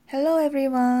Hello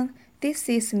everyone, this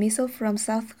is Miso from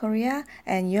South Korea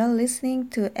and you're listening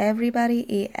to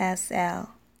Everybody ESL.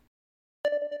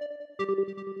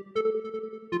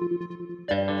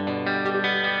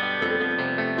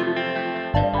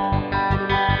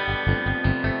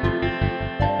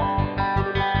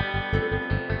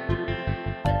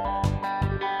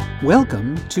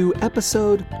 Welcome to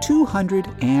episode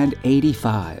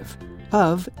 285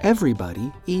 of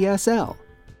Everybody ESL,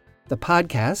 the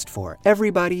podcast for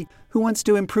everybody who wants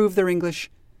to improve their English,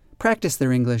 practice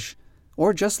their English,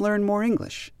 or just learn more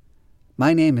English.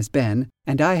 My name is Ben,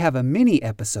 and I have a mini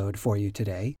episode for you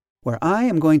today where I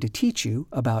am going to teach you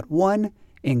about one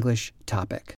English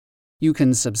topic. You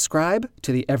can subscribe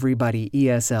to the Everybody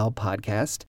ESL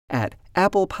podcast at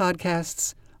Apple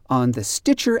Podcasts, on the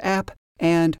Stitcher app,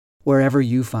 and wherever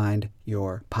you find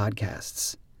your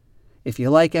podcasts. If you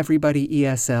like Everybody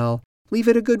ESL, leave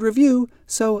it a good review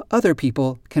so other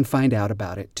people can find out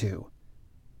about it too.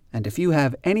 And if you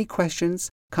have any questions,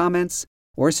 comments,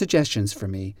 or suggestions for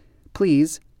me,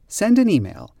 please send an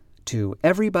email to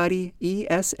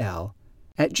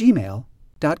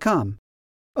everybodyesl@gmail.com.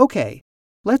 Okay,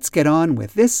 let's get on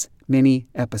with this mini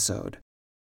episode.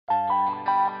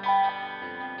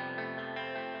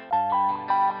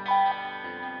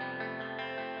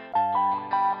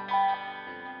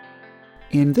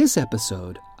 In this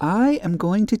episode, I am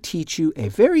going to teach you a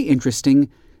very interesting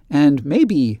and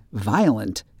maybe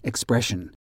violent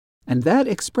expression. And that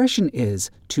expression is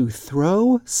to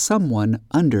throw someone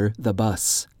under the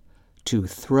bus. To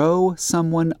throw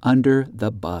someone under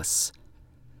the bus.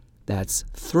 That's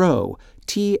throw,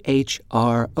 T-H-R-O-W,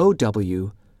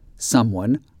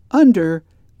 someone under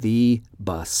the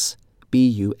bus,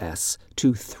 B-U-S,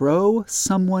 to throw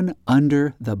someone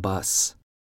under the bus.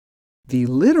 The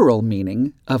literal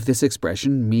meaning of this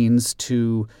expression means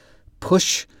to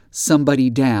push somebody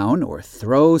down or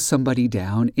throw somebody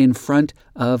down in front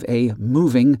of a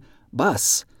moving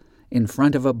bus, in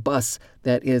front of a bus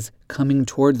that is coming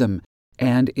toward them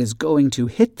and is going to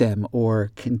hit them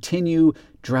or continue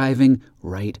driving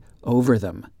right over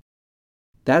them.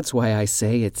 That's why I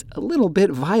say it's a little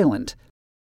bit violent,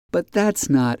 but that's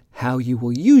not how you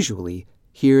will usually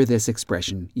hear this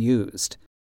expression used.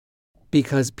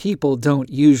 Because people don't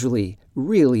usually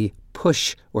really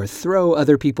push or throw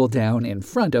other people down in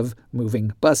front of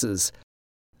moving buses.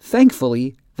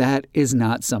 Thankfully, that is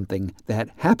not something that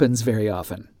happens very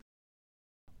often.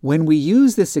 When we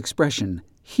use this expression,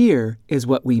 here is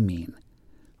what we mean.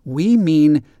 We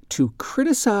mean to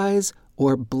criticize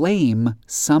or blame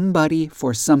somebody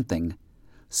for something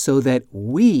so that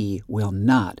we will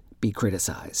not be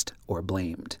criticized or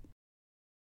blamed.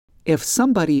 If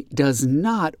somebody does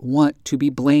not want to be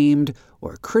blamed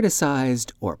or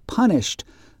criticized or punished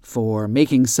for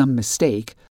making some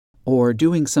mistake or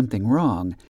doing something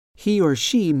wrong, he or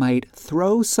she might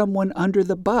throw someone under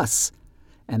the bus,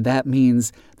 and that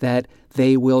means that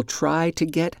they will try to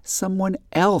get someone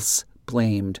else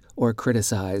blamed or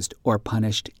criticized or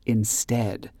punished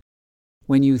instead.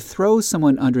 When you throw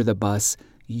someone under the bus,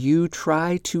 you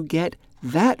try to get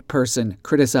that person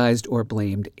criticized or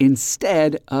blamed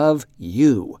instead of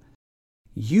you.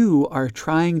 You are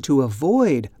trying to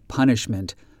avoid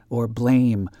punishment or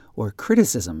blame or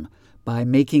criticism by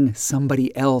making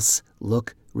somebody else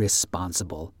look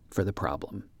responsible for the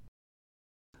problem.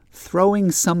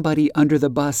 Throwing somebody under the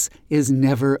bus is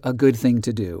never a good thing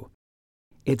to do.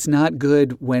 It's not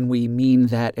good when we mean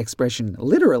that expression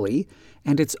literally,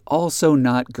 and it's also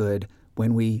not good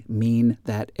when we mean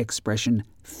that expression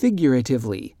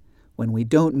figuratively, when we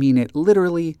don't mean it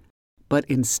literally, but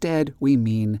instead we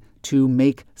mean to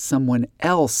make someone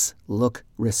else look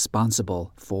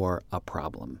responsible for a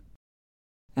problem.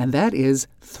 And that is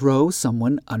throw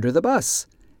someone under the bus,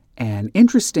 an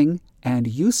interesting and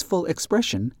useful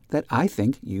expression that I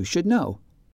think you should know.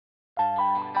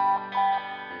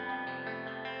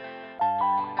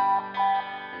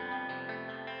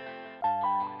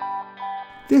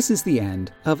 This is the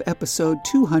end of episode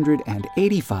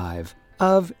 285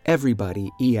 of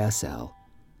Everybody ESL.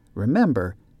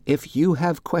 Remember, if you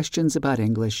have questions about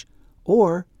English,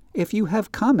 or if you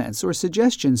have comments or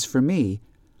suggestions for me,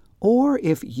 or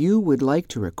if you would like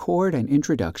to record an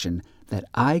introduction that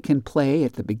I can play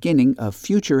at the beginning of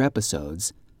future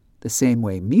episodes, the same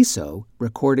way Miso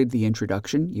recorded the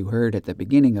introduction you heard at the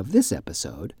beginning of this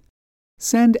episode,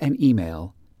 send an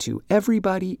email to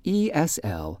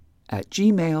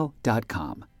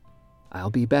everybodyesl@gmail.com. I'll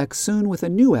be back soon with a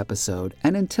new episode,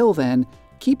 and until then,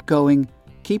 keep going,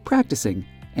 keep practicing,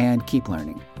 and keep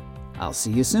learning. I'll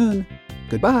see you soon.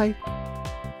 Goodbye.